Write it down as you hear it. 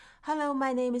Hello,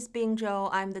 my name is Bing Zhou.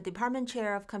 I'm the Department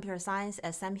Chair of Computer Science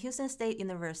at Sam Houston State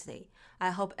University.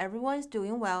 I hope everyone is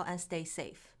doing well and stay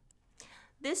safe.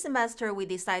 This semester, we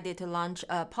decided to launch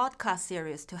a podcast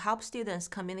series to help students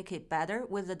communicate better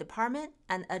with the department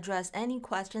and address any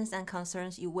questions and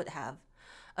concerns you would have.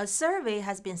 A survey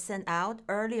has been sent out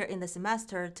earlier in the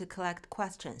semester to collect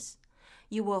questions.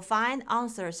 You will find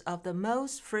answers of the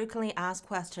most frequently asked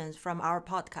questions from our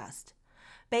podcast.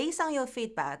 Based on your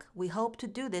feedback, we hope to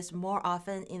do this more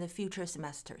often in the future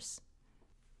semesters.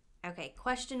 Okay,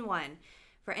 question 1.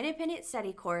 For independent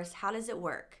study course, how does it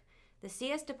work? The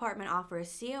CS department offers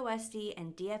COSD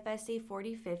and DFSC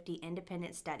 4050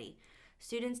 independent study.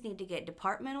 Students need to get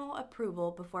departmental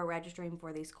approval before registering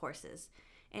for these courses.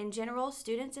 In general,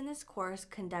 students in this course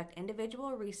conduct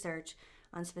individual research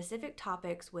on specific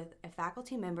topics with a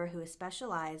faculty member who is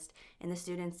specialized in the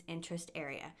student's interest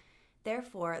area.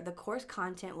 Therefore, the course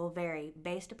content will vary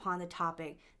based upon the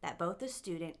topic that both the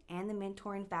student and the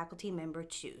mentoring faculty member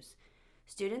choose.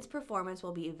 Students' performance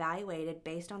will be evaluated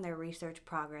based on their research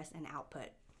progress and output.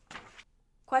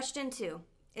 Question 2.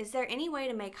 Is there any way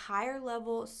to make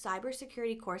higher-level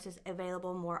cybersecurity courses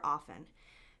available more often?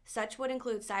 Such would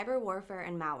include cyber warfare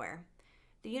and malware.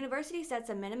 The university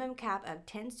sets a minimum cap of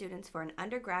 10 students for an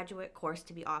undergraduate course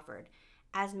to be offered.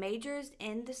 As majors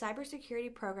in the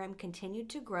cybersecurity program continue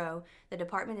to grow, the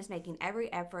department is making every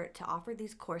effort to offer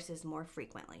these courses more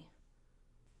frequently.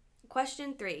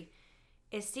 Question 3.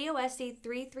 Is COSC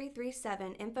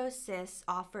 3337 InfoSys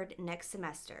offered next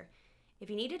semester? If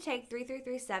you need to take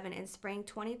 3337 in spring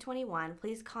 2021,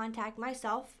 please contact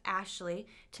myself, Ashley,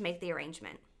 to make the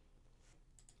arrangement.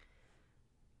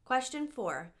 Question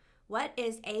 4. What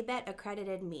is ABET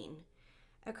accredited mean?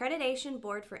 Accreditation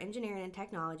Board for Engineering and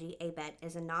Technology, ABET,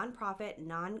 is a nonprofit,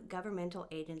 non-governmental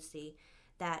agency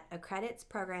that accredits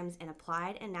programs in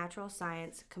applied and natural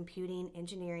science, computing,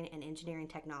 engineering, and engineering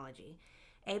technology.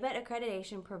 ABET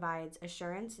accreditation provides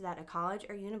assurance that a college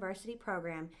or university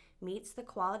program meets the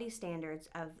quality standards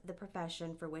of the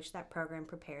profession for which that program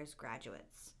prepares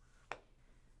graduates.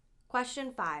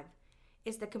 Question 5.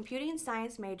 Is the computing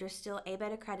science major still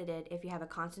ABET accredited if you have a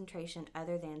concentration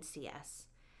other than CS?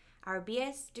 Our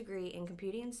BS degree in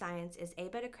computing science is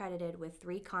ABET accredited with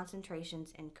 3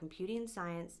 concentrations in computing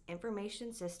science,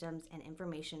 information systems, and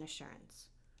information assurance.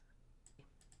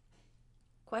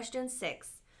 Question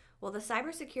 6. Will the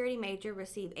cybersecurity major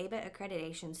receive ABET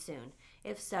accreditation soon?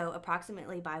 If so,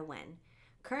 approximately by when?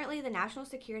 Currently, the National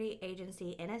Security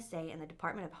Agency, NSA, and the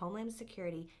Department of Homeland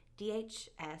Security,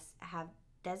 DHS, have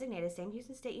designated Sam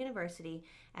Houston State University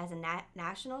as a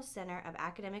National Center of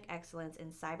Academic Excellence in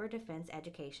Cyber Defense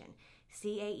Education,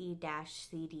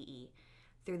 CAE-CDE,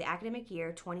 through the academic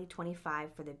year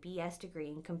 2025 for the BS degree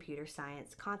in Computer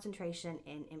Science, concentration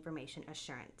in Information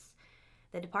Assurance.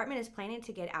 The department is planning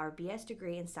to get our BS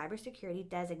degree in Cybersecurity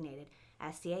designated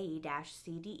as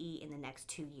CAE-CDE in the next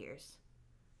 2 years.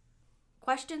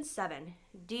 Question 7.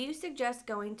 Do you suggest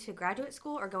going to graduate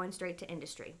school or going straight to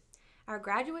industry? Our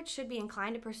graduates should be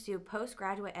inclined to pursue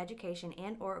postgraduate education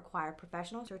and or acquire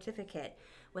professional certificate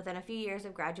within a few years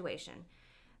of graduation.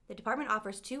 The department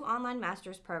offers 2 online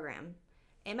master's programs,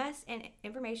 MS in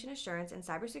Information Assurance and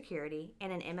Cybersecurity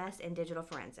and an MS in Digital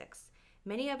Forensics.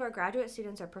 Many of our graduate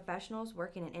students are professionals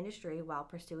working in industry while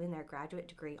pursuing their graduate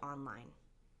degree online.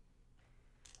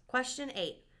 Question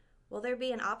 8. Will there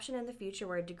be an option in the future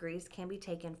where degrees can be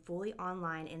taken fully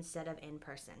online instead of in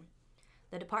person?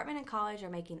 The department and college are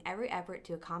making every effort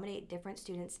to accommodate different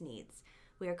students' needs.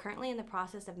 We are currently in the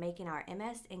process of making our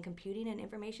MS in Computing and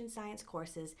Information Science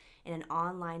courses in an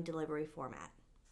online delivery format.